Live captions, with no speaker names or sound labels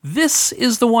This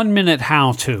is the 1 Minute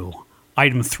How-To.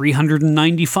 Item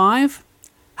 395,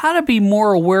 how to be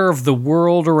more aware of the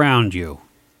world around you.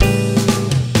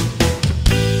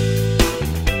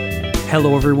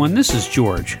 Hello everyone, this is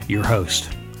George, your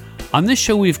host. On this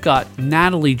show we've got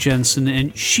Natalie Jensen,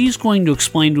 and she's going to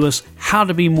explain to us how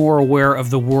to be more aware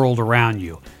of the world around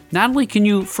you. Natalie, can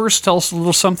you first tell us a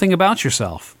little something about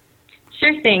yourself?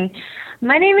 Sure thing.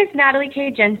 My name is Natalie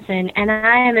Jensen, and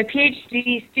I am a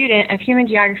PhD student of human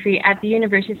geography at the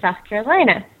University of South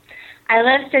Carolina. I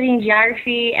love studying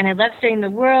geography, and I love studying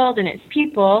the world and its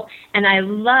people, and I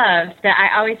love that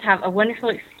I always have a wonderful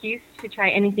excuse to try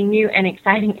anything new and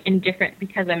exciting and different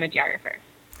because I'm a geographer.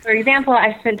 For example,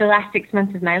 I spent the last 6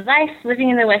 months of my life living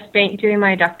in the West Bank doing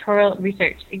my doctoral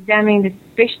research, examining the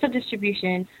spatial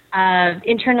distribution of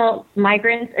internal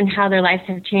migrants and how their lives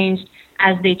have changed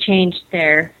as they changed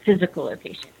their physical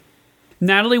location.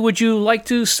 Natalie, would you like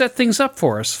to set things up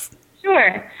for us?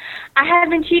 Sure. I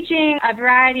have been teaching a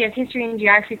variety of history and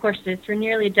geography courses for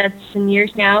nearly a dozen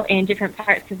years now in different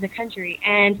parts of the country,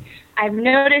 and I've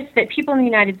noticed that people in the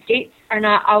United States are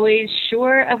not always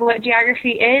sure of what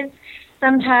geography is.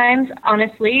 Sometimes,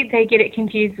 honestly, they get it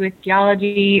confused with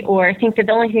geology or think that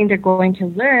the only thing they're going to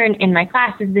learn in my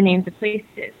class is the names of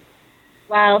places.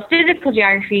 While physical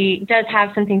geography does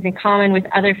have some things in common with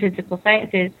other physical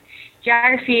sciences,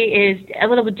 geography is a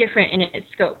little bit different in its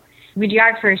scope. We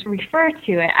geographers refer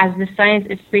to it as the science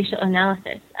of spatial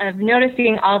analysis, of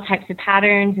noticing all types of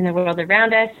patterns in the world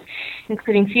around us,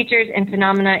 including features and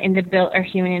phenomena in the built or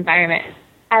human environment.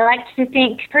 I like to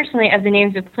think personally of the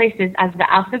names of places as the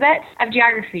alphabet of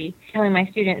geography, telling my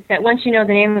students that once you know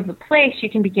the name of a place, you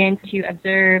can begin to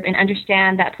observe and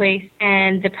understand that place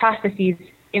and the processes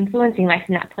influencing life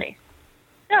in that place.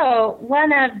 So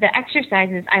one of the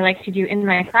exercises I like to do in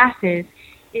my classes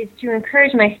is to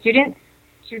encourage my students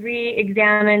to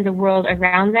re-examine the world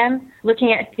around them,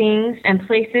 looking at things and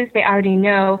places they already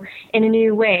know in a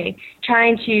new way,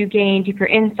 trying to gain deeper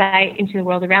insight into the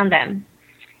world around them.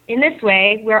 In this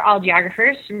way, we're all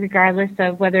geographers, regardless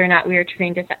of whether or not we are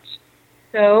trained as such.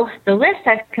 So the list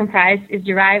I've comprised is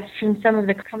derived from some of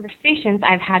the conversations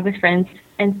I've had with friends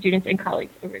and students and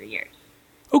colleagues over the years.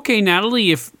 Okay,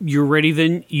 Natalie, if you're ready,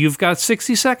 then you've got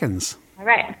 60 seconds. All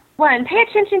right. 1, pay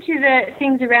attention to the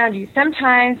things around you.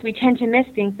 Sometimes we tend to miss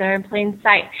things that are in plain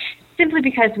sight simply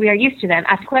because we are used to them.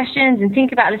 Ask questions and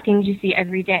think about the things you see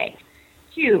every day.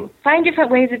 2, find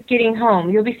different ways of getting home.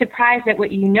 You'll be surprised at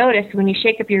what you notice when you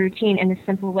shake up your routine in a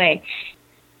simple way.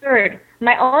 3,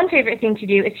 my own favorite thing to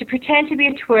do is to pretend to be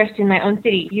a tourist in my own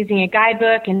city, using a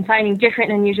guidebook and finding different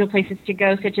and unusual places to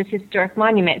go, such as historic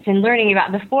monuments, and learning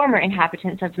about the former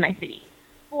inhabitants of my city.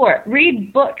 4,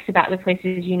 read books about the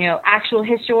places you know, actual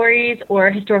stories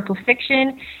or historical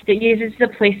fiction that uses the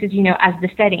places you know as the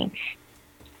setting.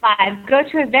 5, go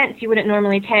to events you wouldn't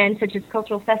normally attend, such as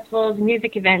cultural festivals,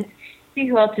 music events. See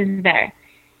who else is there.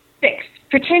 6,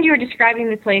 pretend you are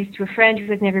describing the place to a friend who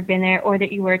has never been there, or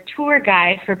that you were a tour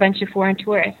guide for a bunch of foreign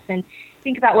tourists, and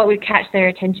think about what would catch their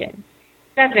attention.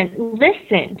 7,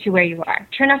 listen to where you are.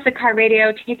 Turn off the car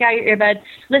radio, take out your earbuds,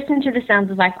 listen to the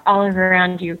sounds of life all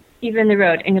around you, even the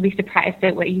road, and you'll be surprised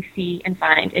at what you see and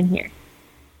find and hear.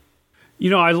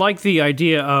 You know, I like the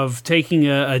idea of taking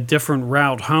a different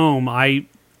route home. I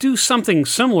do something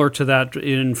similar to that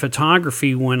in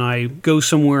photography. When I go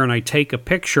somewhere and I take a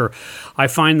picture, I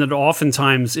find that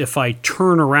oftentimes if I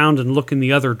turn around and look in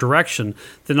the other direction,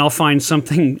 then I'll find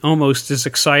something almost as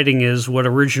exciting as what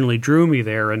originally drew me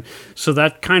there. And so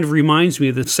that kind of reminds me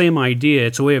of the same idea.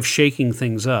 It's a way of shaking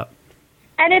things up.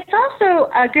 And it's also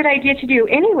a good idea to do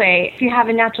anyway if you have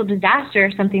a natural disaster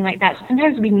or something like that.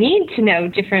 Sometimes we need to know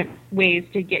different ways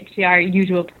to get to our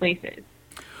usual places.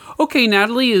 Okay,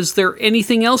 Natalie, is there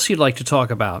anything else you'd like to talk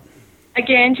about?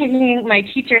 Again, taking my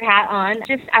teacher hat on,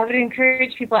 I would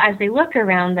encourage people as they look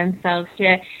around themselves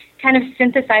to kind of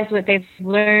synthesize what they've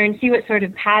learned, see what sort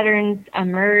of patterns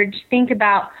emerge, think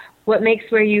about what makes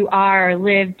where you are or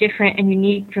live different and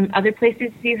unique from other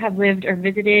places you have lived or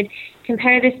visited.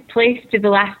 Compare this place to the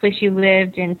last place you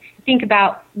lived and think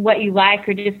about what you like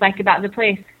or dislike about the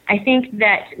place. I think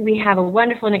that we have a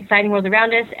wonderful and exciting world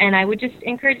around us, and I would just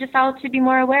encourage us all to be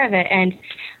more aware of it. And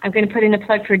I'm going to put in a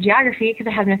plug for geography because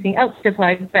I have nothing else to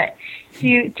plug, but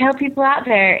to tell people out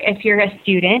there, if you're a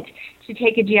student, to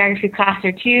take a geography class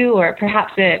or two, or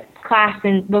perhaps a class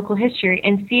in local history,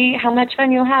 and see how much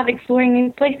fun you'll have exploring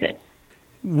new places.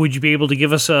 Would you be able to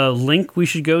give us a link we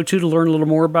should go to learn a little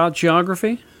more about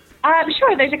geography?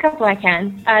 Sure, there's a couple I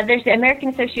can. There's the American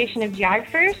Association of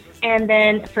Geographers, and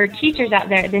then for teachers out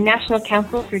there, the National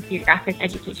Council for Geographic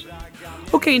Education.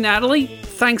 Okay, Natalie,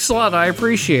 thanks a lot. I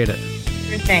appreciate it.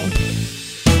 Sure thing.